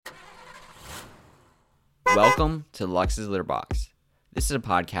Welcome to Lux's Litter Box. This is a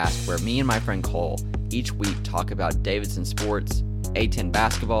podcast where me and my friend Cole each week talk about Davidson sports, A10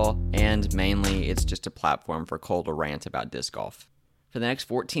 basketball, and mainly it's just a platform for Cole to rant about disc golf. For the next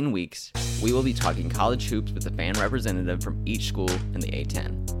 14 weeks, we will be talking college hoops with a fan representative from each school in the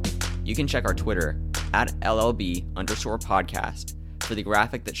A10. You can check our Twitter at LLB_podcast for the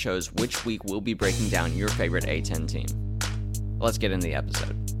graphic that shows which week we'll be breaking down your favorite A10 team. Let's get into the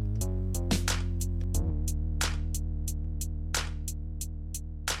episode.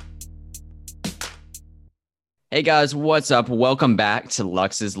 Hey guys, what's up? Welcome back to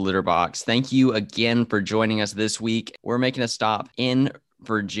Lux's Litter Box. Thank you again for joining us this week. We're making a stop in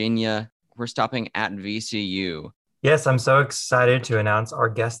Virginia. We're stopping at VCU. Yes, I'm so excited to announce our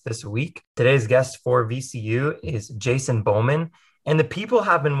guest this week. Today's guest for VCU is Jason Bowman. And the people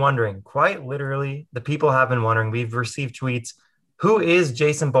have been wondering, quite literally, the people have been wondering. We've received tweets, who is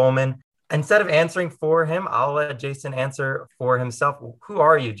Jason Bowman? Instead of answering for him, I'll let Jason answer for himself. Who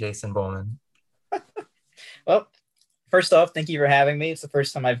are you, Jason Bowman? Well, first off, thank you for having me. It's the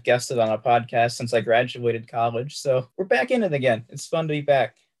first time I've guested on a podcast since I graduated college. So we're back in it again. It's fun to be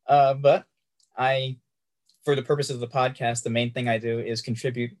back. But for the purpose of the podcast, the main thing I do is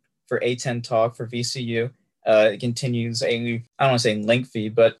contribute for A10 Talk for VCU. It continues I don't want to say lengthy,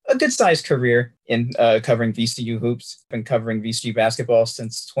 but a good sized career in covering VCU hoops. I've been covering VCU basketball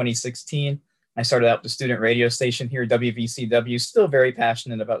since 2016. I started out the student radio station here at WVCW, still very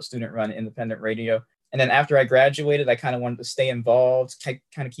passionate about student-run independent radio. And then after I graduated, I kind of wanted to stay involved, kind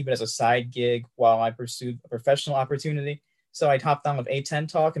of keep it as a side gig while I pursued a professional opportunity. So I hopped on with A10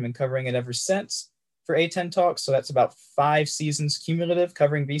 Talk and been covering it ever since for A10 Talk. So that's about 5 seasons cumulative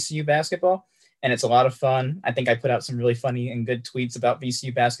covering VCU basketball. And it's a lot of fun. I think I put out some really funny and good tweets about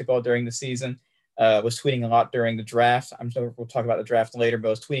VCU basketball during the season. Was tweeting a lot during the draft. I'm sure we'll talk about the draft later, but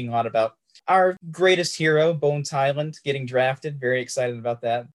I was tweeting a lot about our greatest hero, Bones Hyland, getting drafted. Very excited about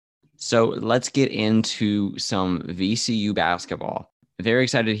that. So let's get into some VCU basketball. Very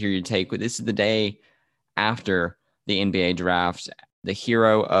excited to hear your take. This is the day after the NBA draft. The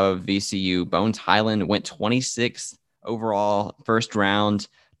hero of VCU, Bones Hyland, went 26th overall, first round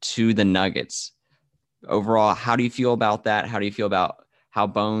to the Nuggets. Overall, how do you feel about that? How do you feel about how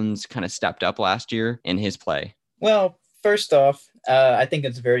Bones kind of stepped up last year in his play? Well, first off, I think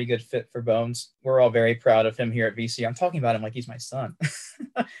it's a very good fit for Bones. We're all very proud of him here at VCU. I'm talking about him like he's my son.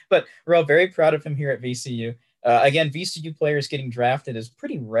 But we're all very proud of him here at VCU. Again, VCU players getting drafted is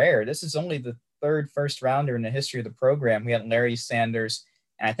pretty rare. This is only the third first rounder in the history of the program. We had Larry Sanders,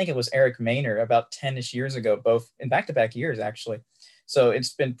 and I think it was Eric Maynor about 10-ish years ago, both in back-to-back years, actually. So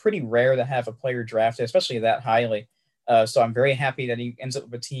it's been pretty rare to have a player drafted, especially that highly. So I'm very happy that he ends up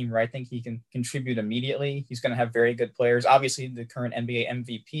with a team where I think he can contribute immediately. He's going to have very good players. Obviously, the current NBA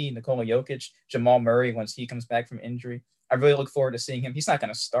MVP, Nikola Jokic, Jamal Murray, once he comes back from injury. I really look forward to seeing him. He's not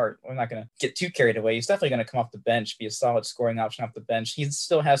going to start. We're not going to get too carried away. He's definitely going to come off the bench, be a solid scoring option off the bench. He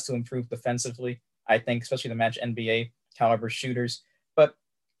still has to improve defensively, I think, especially to match NBA caliber shooters. But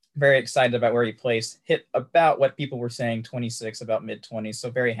very excited about where he plays. Hit about what people were saying, 26, about mid-20s. So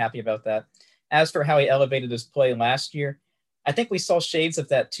very happy about that. As for how he elevated his play last year, I think we saw shades of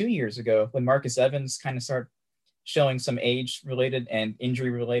that 2 years ago when Marcus Evans kind of started showing some age-related and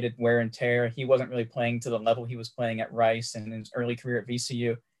injury-related wear and tear. He wasn't really playing to the level he was playing at Rice and in his early career at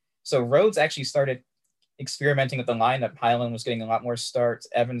VCU. So Rhodes actually started experimenting with the lineup. Hyland was getting a lot more starts.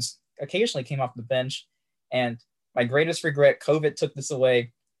 Evans occasionally came off the bench. And my greatest regret, COVID took this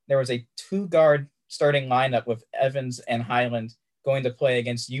away. There was a 2-guard starting lineup with Evans and Hyland going to play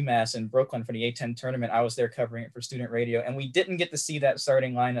against UMass in Brooklyn for the A10 tournament. I was there covering it for student radio, and we didn't get to see that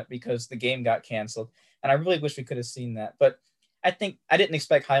starting lineup because the game got canceled. And I really wish we could have seen that. But I think I didn't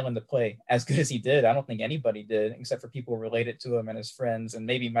expect Hyland to play as good as he did. I don't think anybody did, except for people related to him and his friends and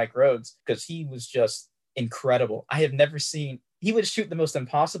maybe Mike Rhodes, because he was just incredible. I have never seen, he would shoot the most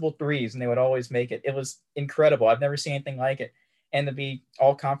impossible threes and they would always make it. It was incredible. I've never seen anything like it. And to be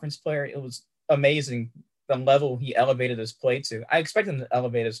all conference player, it was amazing. The level he elevated his play to. I expected him to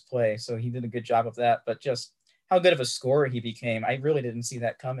elevate his play, so he did a good job of that, but just how good of a scorer he became, I really didn't see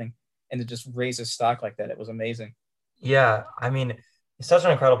that coming. And to just raise his stock like that, it was amazing. Yeah, I mean, he's such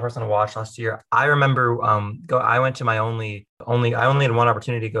an incredible person to watch last year. I remember I went to my I only had one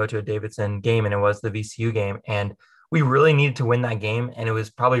opportunity to go to a Davidson game, and it was the VCU game. And we really needed to win that game. And it was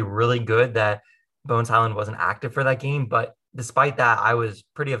probably really good that Bones Hyland wasn't active for that game. But despite that, I was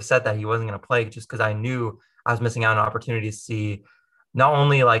pretty upset that he wasn't going to play just because I knew I was missing out on an opportunity to see not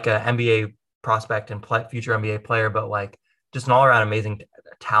only like an NBA prospect and future NBA player, but like just an all around amazing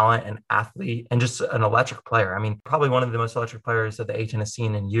talent and athlete and just an electric player. I mean, probably one of the most electric players that the A10 has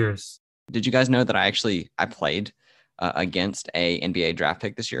seen in years. Did you guys know that I played against a NBA draft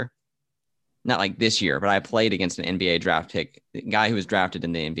pick this year? Not like this year, but I played against an NBA draft pick, the guy who was drafted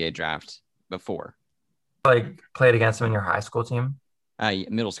in the NBA draft before. Like played against him in your high school team?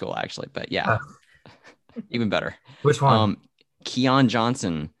 Middle school, actually, but yeah, even better. Which one? Keon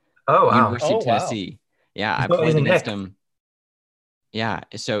Johnson, Oh, wow. University of Oh, wow. Tennessee. Yeah, I So played he's a against Knick. him. Yeah,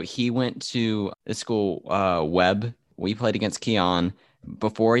 so he went to the school Webb. We played against Keon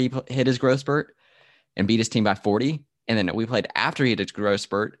before he hit his growth spurt and beat his team by 40. And then we played after he hit his growth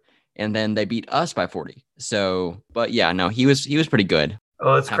spurt, and then they beat us by 40. So, but yeah, no, he was pretty good.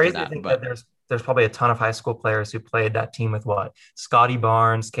 Well, it's after crazy to that, think but- that there's probably a ton of high school players who played that team with what? Scotty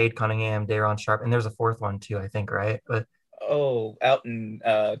Barnes, Cade Cunningham, Dayron Sharp, and there's a fourth one too, I think, right? But Oh, out in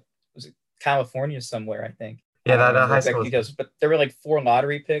was it California somewhere, I think. yeah, I don't that remember high exactly school. details, but there were like 4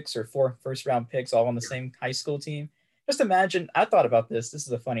 lottery picks or 4 first round picks all on the same high school team. Just imagine, I thought about this. This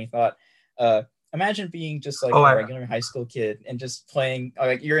is a funny thought. Imagine being just like a regular high school kid and just playing,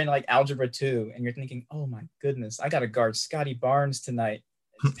 like you're in like algebra 2 and you're thinking, oh my goodness, I got to guard Scotty Barnes tonight.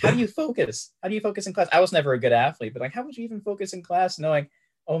 How do you focus? How do you focus in class? I was never a good athlete, but like, how would you even focus in class knowing,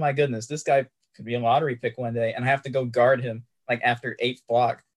 oh my goodness, this guy could be a lottery pick one day and I have to go guard him like after 8th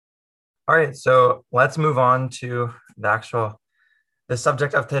block. All right, so let's move on to the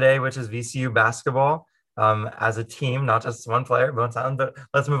subject of today, which is VCU basketball as a team, not just one player, Bones Hyland, but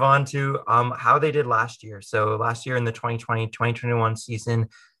let's move on to how they did last year. So last year in the 2020-2021 season,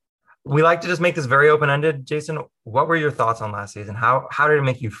 we like to just make this very open-ended. Jason, what were your thoughts on last season? How did it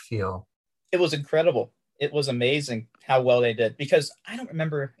make you feel? It was incredible. It was amazing how well they did, because I don't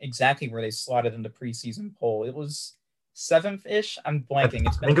remember exactly where they slotted in the preseason poll. It was 7th-ish. I'm blanking.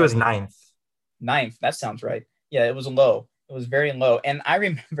 I think it was 9th. 9th. That sounds right. Yeah, it was low. It was very low. And I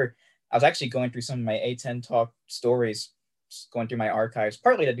remember I was actually going through some of my A10 Talk stories, just going through my archives,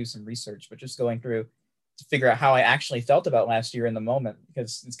 partly to do some research, but just going through to figure out how I actually felt about last year in the moment,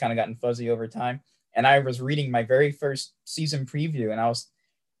 because it's kind of gotten fuzzy over time. And I was reading my very first season preview, and I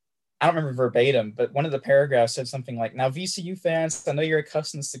don't remember verbatim, but one of the paragraphs said something like, now VCU fans, I know you're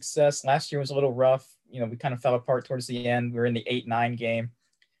accustomed to success. Last year was a little rough. We kind of fell apart towards the end. We were in the 8-9 game.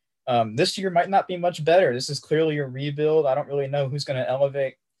 This year might not be much better. This is clearly a rebuild. I don't really know who's going to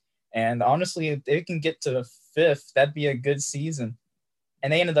elevate. And honestly, if they can get to 5th, that'd be a good season.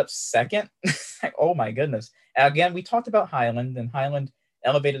 And they ended up 2nd. Like, oh my goodness. Again, we talked about Hyland, and Hyland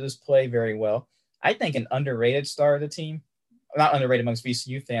elevated his play very well. I think an underrated star of the team, not underrated amongst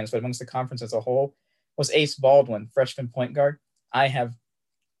VCU fans, but amongst the conference as a whole, was Ace Baldwin, freshman point guard. I have,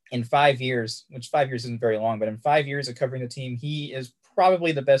 in 5 years, which 5 years isn't very long, but in 5 years of covering the team, he is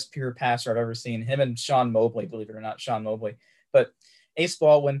probably the best pure passer I've ever seen. Him and Sean Mobley, believe it or not, Sean Mobley. But Ace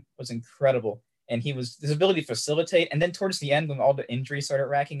Baldwin was incredible. And his ability to facilitate. And then towards the end, when all the injuries started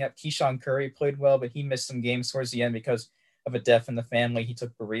racking up, Keyshawn Curry played well, but he missed some games towards the end because of a death in the family. He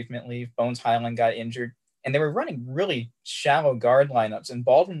took bereavement leave. Bones Hyland got injured. And they were running really shallow guard lineups. And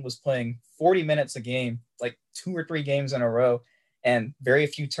Baldwin was playing 40 minutes a game, like 2 or 3 games in a row, and very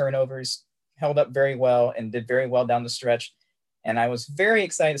few turnovers, held up very well, and did very well down the stretch. And I was very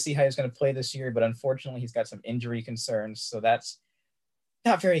excited to see how he's going to play this year, but unfortunately he's got some injury concerns. So that's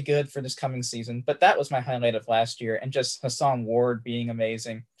not very good for this coming season. But that was my highlight of last year. And just Hassan Ward being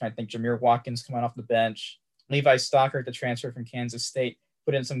amazing. I'm trying to think, Jameer Watkins coming off the bench. Levi Stockert, the transfer from Kansas State,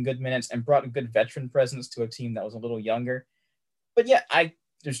 put in some good minutes and brought a good veteran presence to a team that was a little younger. But yeah,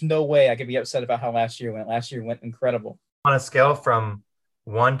 there's no way I could be upset about how last year went. Last year went incredible. On a scale from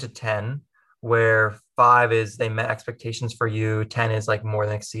 1 to 10, where 5 is they met expectations for you, 10 is like more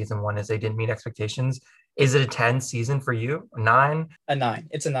than exceeds, and 1 is they didn't meet expectations. Is it a 10 season for you? 9? A 9.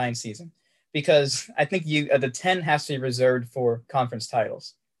 It's a 9 season, because I think the 10 has to be reserved for conference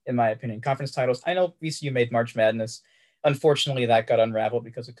titles, in my opinion. Conference titles. I know VCU made March Madness. Unfortunately, that got unraveled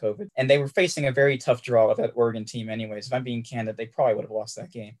because of COVID. And they were facing a very tough draw of that Oregon team anyways. If I'm being candid, they probably would have lost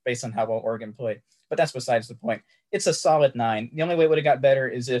that game based on how well Oregon played. But that's besides the point. It's a solid 9. The only way it would have got better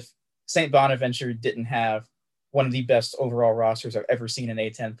is if St. Bonaventure didn't have one of the best overall rosters I've ever seen in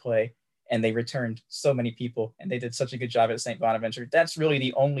A10 play, and they returned so many people, and they did such a good job at St. Bonaventure. That's really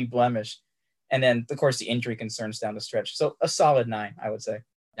the only blemish. And then, of course, the injury concerns down the stretch. So a solid 9, I would say.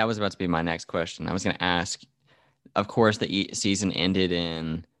 That was about to be my next question. I was going to ask, of course, the season ended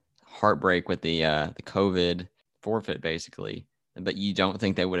in heartbreak with the COVID forfeit, basically. But you don't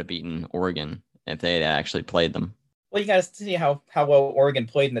think they would have beaten Oregon if they had actually played them? Well, you got to see how well Oregon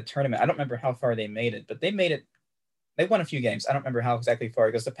played in the tournament. I don't remember how far they made it, but they made it. They won a few games. I don't remember how exactly far,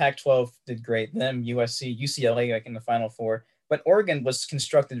 because the Pac-12 did great. Them, USC, UCLA, like in the Final Four. But Oregon was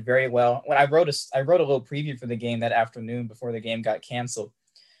constructed very well. When I wrote a little preview for the game that afternoon before the game got canceled,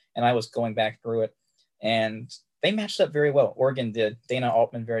 and I was going back through it. And they matched up very well. Oregon did. Dana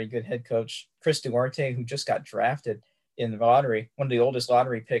Altman, very good head coach. Chris Duarte, who just got drafted in the lottery, one of the oldest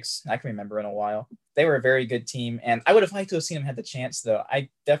lottery picks I can remember in a while. They were a very good team, and I would have liked to have seen them had the chance, though. I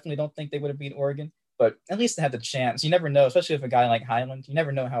definitely don't think they would have beat Oregon, but at least they had the chance. You never know, especially with a guy like Highland. You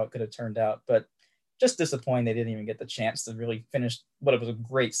never know how it could have turned out, but just disappointing they didn't even get the chance to really finish what was a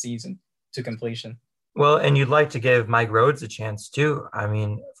great season to completion. Well, and you'd like to give Mike Rhodes a chance too. I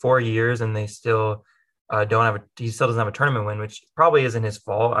mean, 4 years and they still he still doesn't have a tournament win, which probably isn't his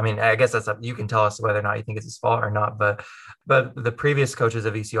fault. I mean, I guess you can tell us whether or not you think it's his fault or not. But the previous coaches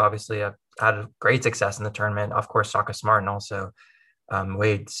of ECU obviously have had great success in the tournament. Of course, Shaka Smart and also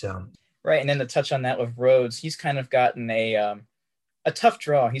Wade. So right, and then to touch on that with Rhodes, he's kind of gotten a tough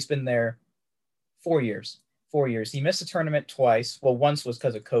draw. He's been there 4 years. 4 years. He missed a tournament twice. Well, once was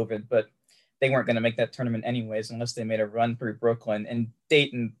because of COVID, but they weren't going to make that tournament anyways unless they made a run through Brooklyn. And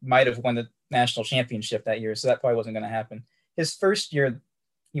Dayton might have won the national championship that year, so that probably wasn't going to happen. His first year,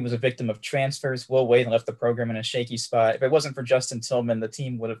 he was a victim of transfers. Will Wade left the program in a shaky spot. If it wasn't for Justin Tillman, the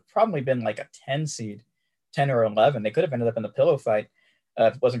team would have probably been like a 10 seed, 10 or 11. They could have ended up in the pillow fight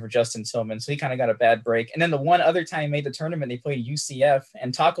if it wasn't for Justin Tillman. So he kind of got a bad break. And then the one other time he made the tournament, they played UCF,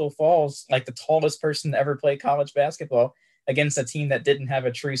 and Taco Falls, like the tallest person to ever play college basketball, against a team that didn't have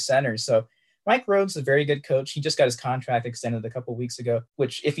a true center. So Mike Rhodes is a very good coach. He just got his contract extended a couple of weeks ago,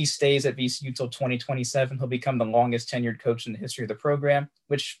 which if he stays at VCU till 2027, he'll become the longest tenured coach in the history of the program,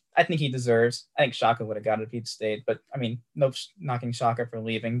 which I think he deserves. I think Shaka would have got it if he'd stayed, but I mean, no knocking Shaka for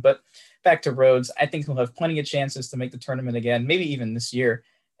leaving. But back to Rhodes, I think he'll have plenty of chances to make the tournament again, maybe even this year.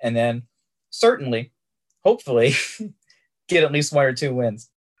 And then certainly, hopefully, get at least 1 or 2 wins.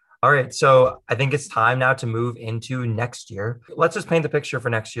 All right, so I think it's time now to move into next year. Let's just paint the picture for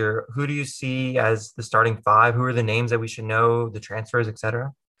next year. Who do you see as the starting 5? Who are the names that we should know, the transfers,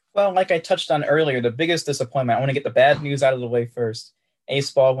 etc.? Well, like I touched on earlier, the biggest disappointment, I want to get the bad news out of the way first. Ace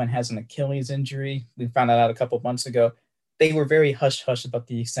Baldwin has an Achilles injury. We found that out a couple of months ago. They were very hush-hush about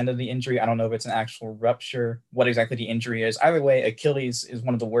the extent of the injury. I don't know if it's an actual rupture, what exactly the injury is. Either way, Achilles is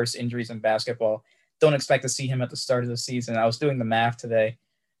one of the worst injuries in basketball. Don't expect to see him at the start of the season. I was doing the math today.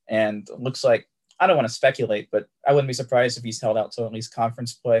 And it looks like, I don't want to speculate, but I wouldn't be surprised if he's held out till at least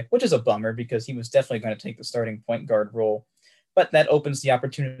conference play, which is a bummer because he was definitely going to take the starting point guard role. But that opens the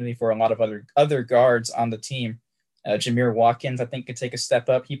opportunity for a lot of other guards on the team. Jameer Watkins, I think, could take a step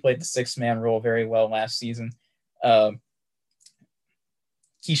up. He played the 6-man role very well last season. Keyshawn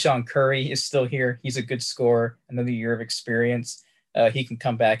Curry is still here. He's a good scorer, another year of experience. He can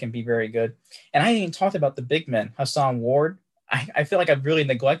come back and be very good. And I haven't even talked about the big men. Hassan Ward, I feel like I've really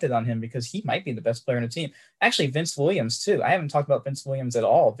neglected on him because he might be the best player in the team. Actually, Vince Williams, too. I haven't talked about Vince Williams at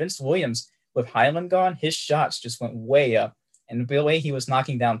all. Vince Williams, with Highland gone, his shots just went way up. And the way he was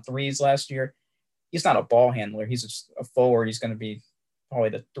knocking down threes last year, he's not a ball handler. He's just a forward. He's going to be probably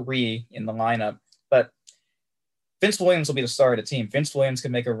the 3 in the lineup. But Vince Williams will be the star of the team. Vince Williams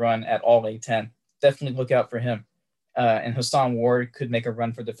could make a run at all A10. Definitely look out for him. And Hassan Ward could make a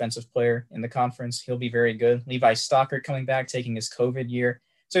run for defensive player in the conference. He'll be very good. Levi Stockert coming back, taking his COVID year.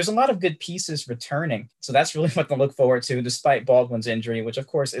 So there's a lot of good pieces returning. So that's really what to look forward to, despite Baldwin's injury, which of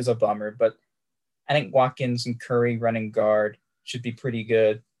course is a bummer. But I think Watkins and Curry running guard should be pretty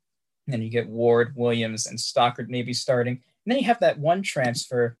good. And then you get Ward, Williams, and Stockert maybe starting. And then you have that one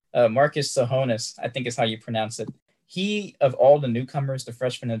transfer, Marcus Tsohonis, I think is how you pronounce it. He, of all the newcomers, the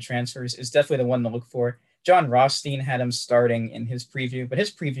freshmen and transfers, is definitely the one to look for. John Rothstein had him starting in his preview, but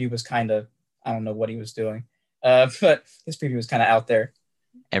his preview was kind of, I don't know what he was doing, but his preview was kind of out there.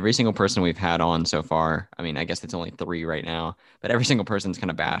 Every single person we've had on so far, I mean, I guess it's only 3 right now, but every single person's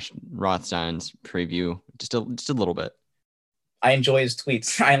kind of bashed Rothstein's preview just a little bit. I enjoy his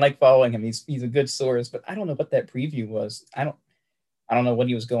tweets. I like following him. He's a good source, but I don't know what that preview was. I don't know what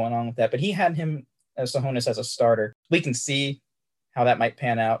he was going on with that, but he had him as Tsohonis as a starter. We can see how that might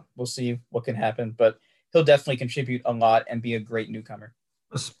pan out. We'll see what can happen, but he'll definitely contribute a lot and be a great newcomer.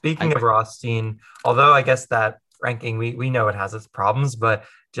 Speaking of Rothstein, although I guess that ranking, we know it has its problems, but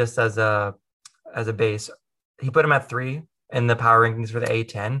just as a base, he put him at 3 in the power rankings for the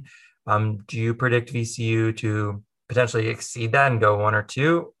A10. Do you predict VCU to potentially exceed that and go 1 or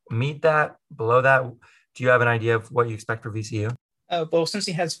 2, meet that, below that? Do you have an idea of what you expect for VCU? Well, since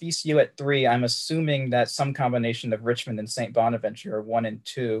he has VCU at 3, I'm assuming that some combination of Richmond and St. Bonaventure are 1 and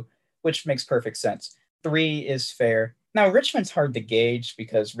 2, which makes perfect sense. 3 is fair. Now, Richmond's hard to gauge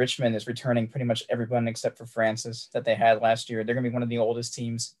because Richmond is returning pretty much everyone except for Francis that they had last year. They're going to be one of the oldest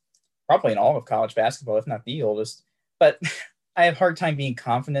teams, probably in all of college basketball, if not the oldest. But I have a hard time being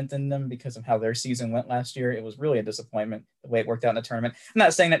confident in them because of how their season went last year. It was really a disappointment the way it worked out in the tournament. I'm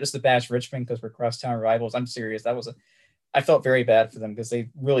not saying that just to bash Richmond because we're crosstown rivals. I'm serious. I felt very bad for them because they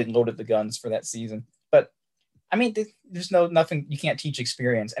really loaded the guns for that season. But I mean, there's nothing you can't teach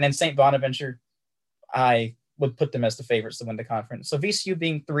experience. And then St. Bonaventure, I would put them as the favorites to win the conference. So VCU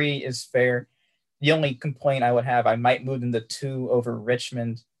being 3 is fair. The only complaint I would have, I might move them to 2 over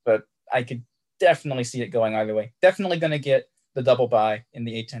Richmond, but I could definitely see it going either way. Definitely going to get the double bye in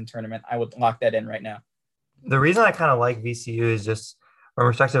the A10 tournament. I would lock that in right now. The reason I kind of like VCU is just from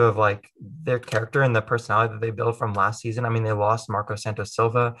perspective of like their character and the personality that they built from last season. I mean, they lost Marco Santos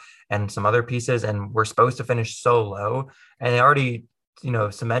Silva and some other pieces and were supposed to finish so low. And they already,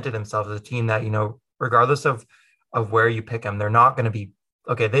 cemented themselves as a team that, regardless of where you pick them, they're not going to be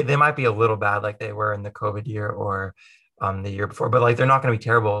okay. They might be a little bad like they were in the COVID year or the year before, but like they're not going to be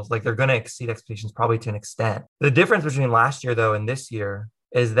terrible. Like they're going to exceed expectations probably to an extent. The difference between last year though and this year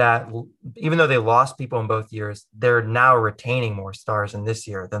is that even though they lost people in both years, they're now retaining more stars in this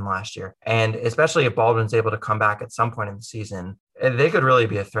year than last year. And especially if Baldwin's able to come back at some point in the season, they could really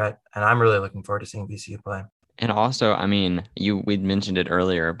be a threat. And I'm really looking forward to seeing VCU play. And also, I mean, we'd mentioned it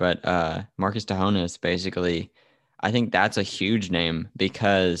earlier, but Marcus Tajonas, basically, I think that's a huge name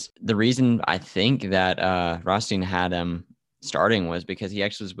because the reason I think that Rothstein had him starting was because he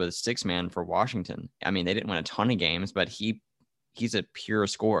actually was 6-man for Washington. I mean, they didn't win a ton of games, but he's a pure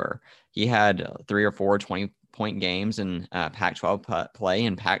scorer. He had 3 or 4 20-point games in Pac-12 play,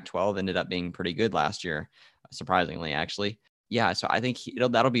 and Pac-12 ended up being pretty good last year, surprisingly, actually. Yeah, so I think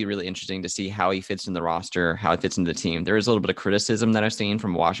that'll be really interesting to see how he fits in the roster, how he fits in the team. There is a little bit of criticism that I've seen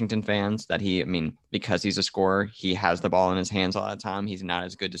from Washington fans that because he's a scorer, he has the ball in his hands all the time. He's not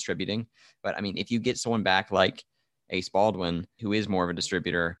as good distributing. But, I mean, if you get someone back like Ace Baldwin, who is more of a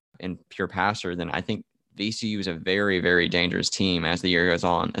distributor and pure passer, then I think VCU is a very, very dangerous team as the year goes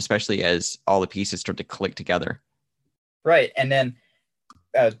on, especially as all the pieces start to click together. Right. And then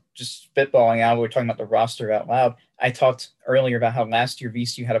just spitballing out, we're talking about the roster out loud. I talked earlier about how last year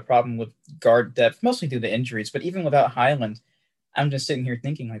VCU had a problem with guard depth, mostly due to injuries, but even without Highland, I'm just sitting here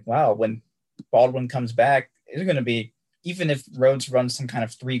thinking like, wow, when Baldwin comes back, it's going to be, even if Rhodes runs some kind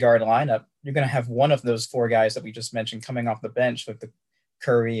of 3-guard lineup, you're going to have one of those 4 guys that we just mentioned coming off the bench with the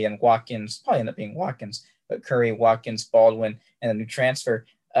Curry and Watkins, probably end up being Watkins, but Curry, Watkins, Baldwin, and a new transfer.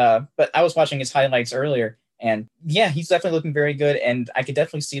 But I was watching his highlights earlier, and yeah, he's definitely looking very good. And I could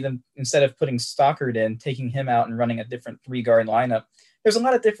definitely see them, instead of putting Stockard in, taking him out and running a different 3-guard lineup. There's a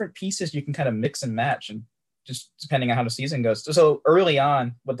lot of different pieces you can kind of mix and match, and just depending on how the season goes. So early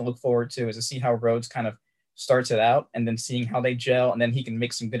on, what to look forward to is to see how Rhodes kind of starts it out, and then seeing how they gel, and then he can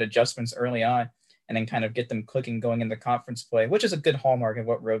make some good adjustments early on, and then kind of get them clicking going into conference play, which is a good hallmark of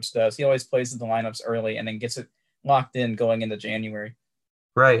what Rhodes does. He always plays the lineups early and then gets it locked in going into January.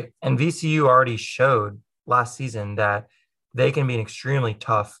 Right. And VCU already showed last season that they can be an extremely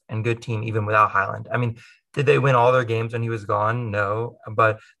tough and good team even without Highland. I mean, did they win all their games when he was gone? No,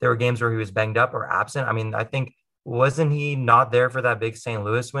 but there were games where he was banged up or absent. I mean, I think, wasn't he not there for that big St.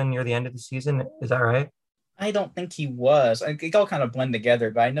 Louis win near the end of the season? Is that right? I don't think he was. It all kind of blend together,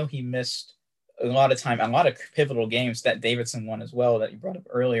 but I know he missed a lot of time, a lot of pivotal games. That Davidson one as well that you brought up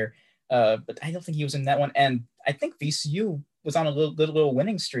earlier. But I don't think he was in that one. And I think VCU was on a little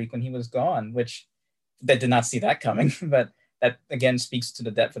winning streak when he was gone, which that did not see that coming. But that again speaks to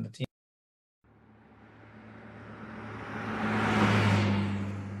the depth of the team.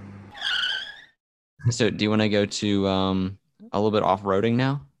 So do you want to go to a little bit off-roading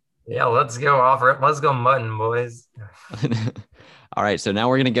now? Yeah, let's go off. Let's go mutton, boys. All right. So now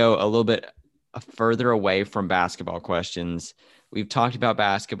we're going to go a little bit further away from basketball questions. We've talked about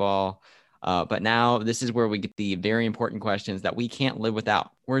basketball, but now this is where we get the very important questions that we can't live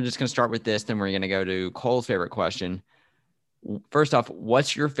without. We're just going to start with this, then we're going to go to Cole's favorite question. First off,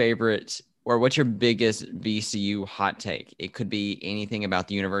 what's your favorite or what's your biggest VCU hot take? It could be anything about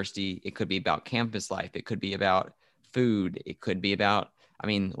the university. It could be about campus life. It could be about food. It could be about,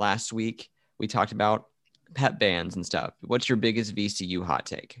 last week we talked about pep bands and stuff. What's your biggest VCU hot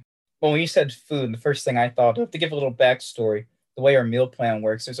take? Well, when you said food, the first thing I thought of, to give a little backstory, the way our meal plan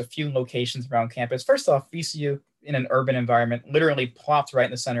works, there's a few locations around campus. First off, VCU in an urban environment, literally plopped right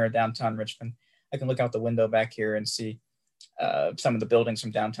in the center of downtown Richmond. I can look out the window back here and see some of the buildings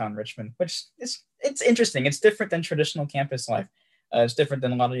from downtown Richmond, which it's interesting. It's different than traditional campus life. It's different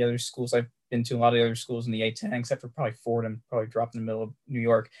than a lot of the other schools I've been to, a lot of the other schools in the A10, except for probably Fordham, probably dropped in the middle of New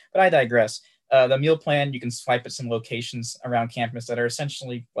York. But I digress. The meal plan, you can swipe at some locations around campus that are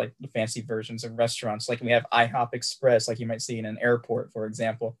essentially like the fancy versions of restaurants. Like we have IHOP Express, like you might see in an airport, for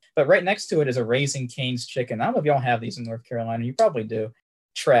example. But right next to it is a Raising Cane's chicken. I don't know if y'all have these in North Carolina. You probably do.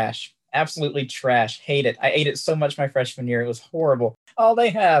 Trash. Absolutely trash. Hate it. I ate it so much my freshman year. It was horrible. All they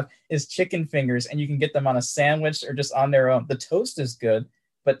have is chicken fingers, and you can get them on a sandwich or just on their own. The toast is good,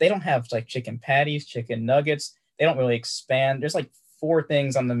 but they don't have like chicken patties, chicken nuggets. They don't really expand. There's like 4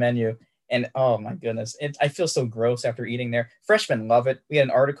 things on the menu. And oh my goodness, I feel so gross after eating there. Freshmen love it. We had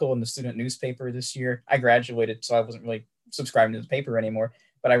an article in the student newspaper this year. I graduated, so I wasn't really subscribing to the paper anymore.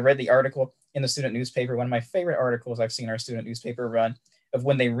 But I read the article in the student newspaper, one of my favorite articles I've seen our student newspaper run, of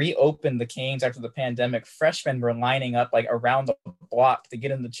when they reopened the Canes after the pandemic. Freshmen were lining up like around the block to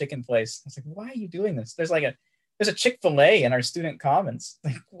get in the chicken place. I was like, why are you doing this? There's a Chick-fil-A in our student commons.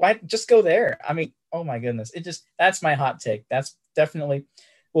 Like, why just go there? I mean, oh my goodness. That's my hot take. That's definitely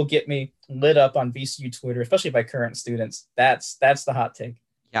will get me lit up on VCU Twitter, especially by current students. That's the hot take.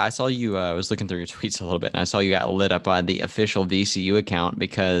 Yeah, I saw you. I was looking through your tweets a little bit, and I saw you got lit up by the official VCU account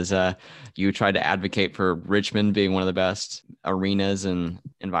because you tried to advocate for Richmond being one of the best arenas and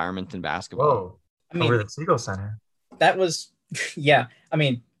environment in basketball. Whoa! I mean, over the Siegel Center. That was, yeah. I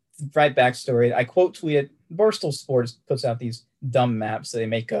mean, right backstory. I quote tweeted. Barstool Sports puts out these dumb maps that they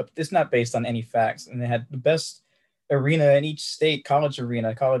make up. It's not based on any facts, and they had the best arena in each state, college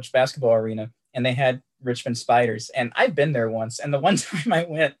basketball arena, and they had Richmond Spiders. And I've been there once, and the one time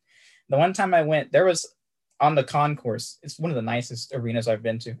I went, there was on the concourse. It's one of the nicest arenas I've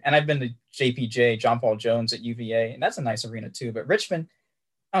been to, and I've been to JPJ, John Paul Jones at UVA, and that's a nice arena too. But Richmond,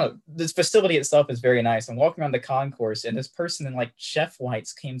 I don't know, this facility itself is very nice. I'm walking around the concourse, and this person in like chef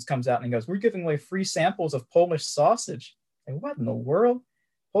whites comes out and he goes, "We're giving away free samples of Polish sausage." Like, what in the world?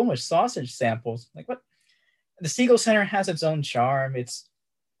 Polish sausage samples? Like, what? The Siegel Center has its own charm. It's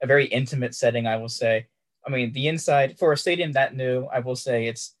a very intimate setting, I will say. I mean, the inside, for a stadium that new, I will say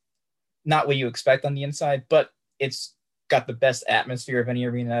it's not what you expect on the inside, but it's got the best atmosphere of any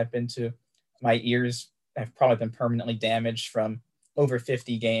arena I've been to. My ears have probably been permanently damaged from over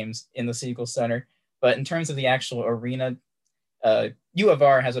 50 games in the Siegel Center. But in terms of the actual arena, U of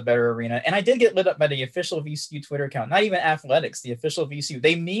R has a better arena. And I did get lit up by the official VCU Twitter account, not even athletics, the official VCU.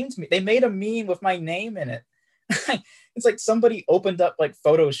 They memed me. They made a meme with my name in it. It's like somebody opened up like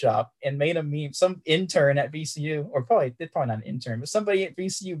Photoshop and made a meme. Some intern at VCU, or probably not an intern, but somebody at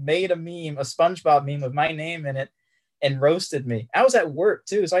VCU made a meme, a SpongeBob meme with my name in it, and roasted me. I was at work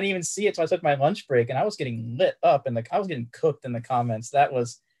too, so I didn't even see it. So I took my lunch break, and I was getting lit up, and I was getting cooked in the comments.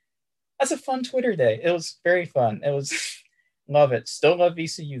 That's a fun Twitter day. It was very fun. It was love it. Still love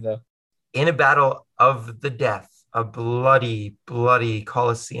VCU though. In a battle of the death, a bloody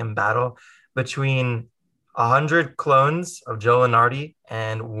Coliseum battle between 100 clones of Joe Lunardi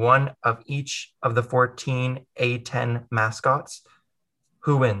and one of each of the 14 A10 mascots.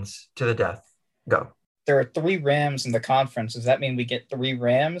 Who wins to the death? Go. There are 3 Rams in the conference. Does that mean we get 3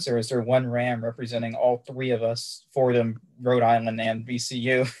 Rams, or is there 1 Ram representing all 3 of us, Fordham, Rhode Island, and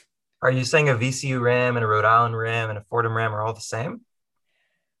VCU? Are you saying a VCU Ram and a Rhode Island Ram and a Fordham Ram are all the same?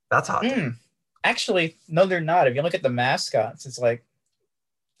 That's hot. Actually, no, they're not. If you look at the mascots, it's like,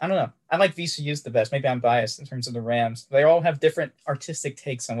 I don't know. I like VCU's the best. Maybe I'm biased in terms of the Rams. They all have different artistic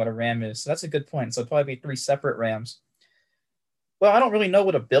takes on what a Ram is. So that's a good point. So it'll probably be 3 separate Rams. Well, I don't really know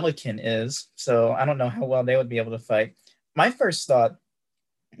what a Billiken is, so I don't know how well they would be able to fight. My first thought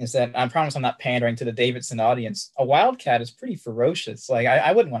is that, I promise I'm not pandering to the Davidson audience, a Wildcat is pretty ferocious. Like,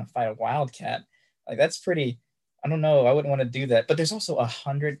 I wouldn't want to fight a Wildcat. Like, that's pretty, I don't know. I wouldn't want to do that. But there's also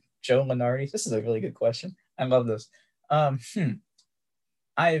 100 Joe Lunardis. This is a really good question. I love this.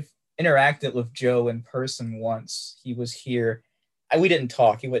 I've interacted with Joe in person once. He was here. We didn't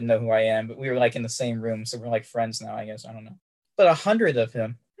talk. He wouldn't know who I am, but we were like in the same room. So we're like friends now, I guess. I don't know. But 100 of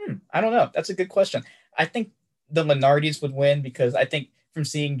him, I don't know. That's a good question. I think the Lunardis would win because I think from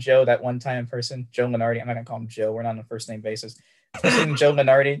seeing Joe that one time in person, Joe Lunardi, I'm not going to call him Joe. We're not on a first name basis. Seeing Joe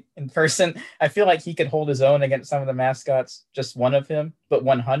Lunardi in person, I feel like he could hold his own against some of the mascots, just one of him. But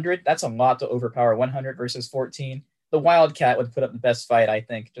 100, that's a lot to overpower. 100 versus 14. The Wildcat would put up the best fight, I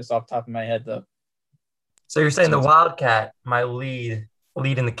think, just off the top of my head, though. So you're saying the Wildcat might lead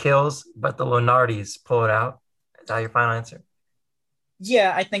in the kills, but the Lunardis pull it out? Is that your final answer?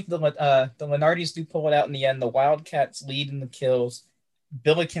 Yeah, I think the Lunardis do pull it out in the end. The Wildcats lead in the kills.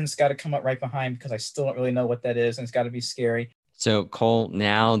 Billiken's got to come up right behind because I still don't really know what that is, and it's got to be scary. So, Cole,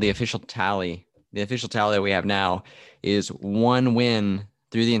 now the official tally that we have now is 1 win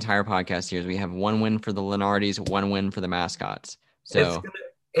through the entire podcast here. We have 1 win for the Lunardis, 1 win for the mascots. So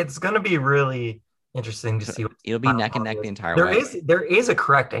it's gonna be really Interesting to So see. it'll be neck and neck the entire There way. is a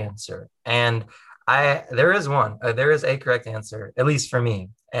correct answer, and there is one. There is a correct answer, at least for me,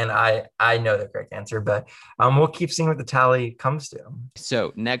 and I know the correct answer. But we'll keep seeing what the tally comes to.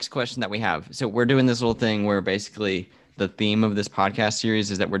 So next question that we have. So we're doing this little thing where basically the theme of this podcast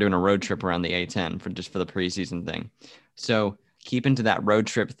series is that we're doing a road trip around the A10 for the preseason thing. So keeping to that road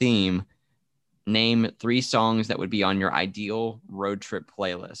trip theme, name 3 songs that would be on your ideal road trip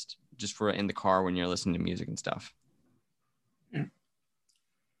playlist, just for in the car when you're listening to music and stuff.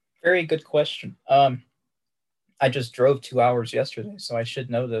 Very good question. I just drove 2 hours yesterday, so I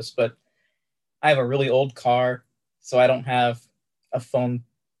should know this, but I have a really old car, so I don't have a phone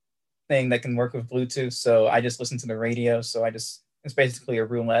thing that can work with Bluetooth. So I just listen to the radio. So it's basically a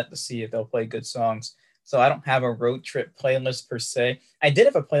roulette to see if they'll play good songs. So I don't have a road trip playlist per se. I did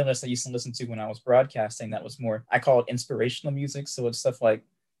have a playlist I used to listen to when I was broadcasting that was more, I call it inspirational music. So it's stuff like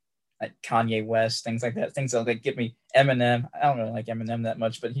Kanye West, things like that, things that like get me. Eminem. I don't really like Eminem that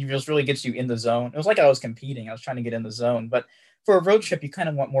much, but he just really gets you in the zone. It was like I was competing. I was trying to get in the zone. But for a road trip, you kind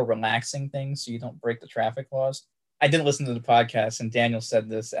of want more relaxing things so you don't break the traffic laws. I didn't listen to the podcast, and Daniel said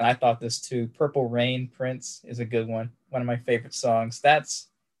this, and I thought this too. Purple Rain, Prince, is a good one. One of my favorite songs. That's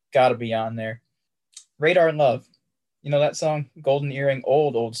got to be on there. Radar Love. You know that song? Golden Earring,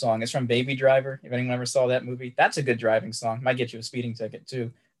 old song. It's from Baby Driver. If anyone ever saw that movie, that's a good driving song. Might get you a speeding ticket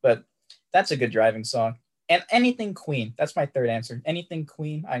too, but that's a good driving song. And anything Queen. That's my third answer. Anything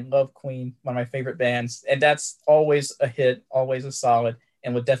Queen. I love Queen, one of my favorite bands. And that's always a hit, always a solid,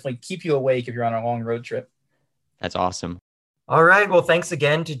 and would definitely keep you awake if you're on a long road trip. That's awesome. All right. Well, thanks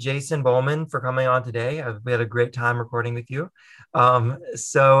again to Jason Bowman for coming on today. We had a great time recording with you.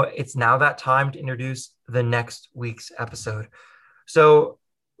 So it's now that time to introduce the next week's episode. So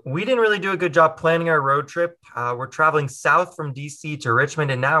we didn't really do a good job planning our road trip. We're traveling south from DC to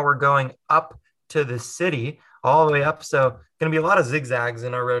Richmond, and now we're going up to the city, all the way up. So going to be a lot of zigzags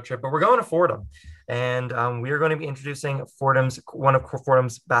in our road trip, but we're going to Fordham. And we are going to be introducing one of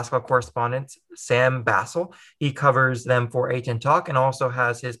Fordham's basketball correspondents, Sam Bassel. He covers them for A10 Talk and also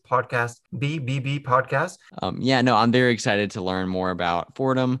has his podcast, BBB Podcast. I'm very excited to learn more about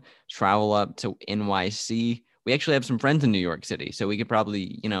Fordham, travel up to NYC. We actually have some friends in New York City, so we could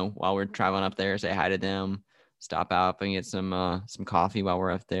probably, while we're traveling up there, say hi to them, stop out and get some coffee while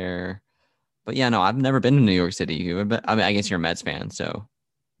we're up there. But I've never been to New York City. I guess you're a Mets fan, so.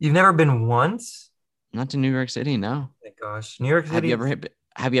 You've never been once? Not to New York City, no. Oh my gosh, New York City.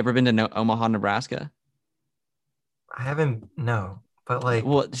 Have you ever been to Omaha, Nebraska? I haven't, no. But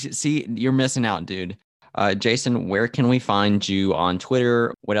well, see, you're missing out, dude. Jason, where can we find you on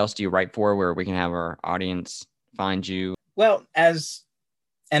Twitter? What else do you write for where we can have our audience find you? Well, as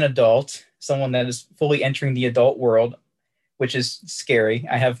an adult, someone that is fully entering the adult world, which is scary,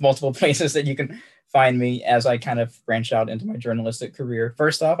 I have multiple places that you can find me as I kind of branch out into my journalistic career.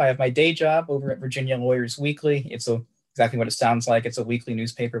 First off, I have my day job over at Virginia Lawyers Weekly. It's exactly what it sounds like. It's a weekly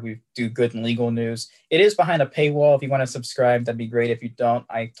newspaper. We do good and legal news. It is behind a paywall. If you want to subscribe, that'd be great. If you don't,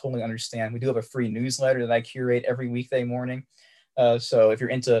 I totally understand. We do have a free newsletter that I curate every weekday morning. So if you're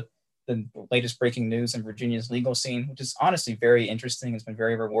into the latest breaking news in Virginia's legal scene, which is honestly very interesting, it's been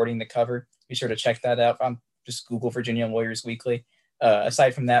very rewarding to cover, be sure to check that out. Just Google Virginia Lawyers Weekly.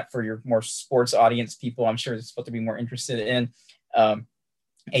 Aside from that, for your more sports audience people, I'm sure it's what to be more interested in.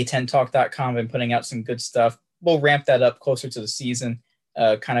 A10talk.com, I've been putting out some good stuff. We'll ramp that up closer to the season,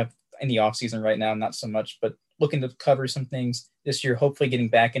 kind of in the off season right now, not so much, but looking to cover some things this year, hopefully getting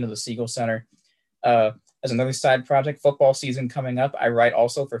back into the Siegel Center. As another side project, football season coming up, I write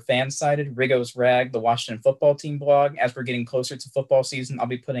also for Fansided, Rigo's Rag, the Washington football team blog. As we're getting closer to football season, I'll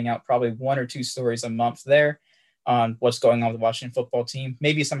be putting out probably 1 or 2 stories a month there on what's going on with the Washington football team.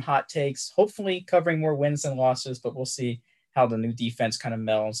 Maybe some hot takes, hopefully covering more wins than losses, but we'll see how the new defense kind of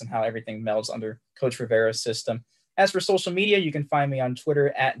melds and how everything melds under Coach Rivera's system. As for social media, you can find me on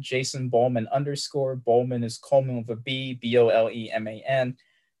Twitter at Jason Bowman _. Bowman is Coleman with a B, Boleman.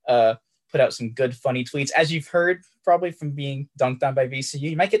 Put out some good, funny tweets. As you've heard, probably from being dunked on by VCU,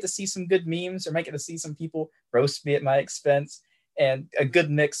 you might get to see some good memes or might get to see some people roast me at my expense, and a good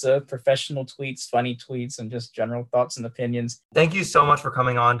mix of professional tweets, funny tweets, and just general thoughts and opinions. Thank you so much for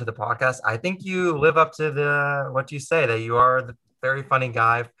coming on to the podcast. I think you live up to what you say, that you are the very funny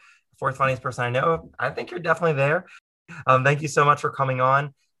guy, fourth funniest person I know. I think you're definitely there. Thank you so much for coming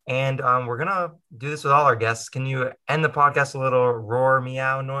on. And we're going to do this with all our guests. Can you end the podcast with a little roar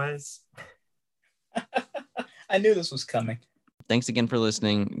meow noise? I knew this was coming. Thanks again for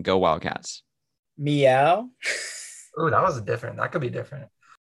listening. Go Wildcats. Meow. Ooh, that was different. That could be different.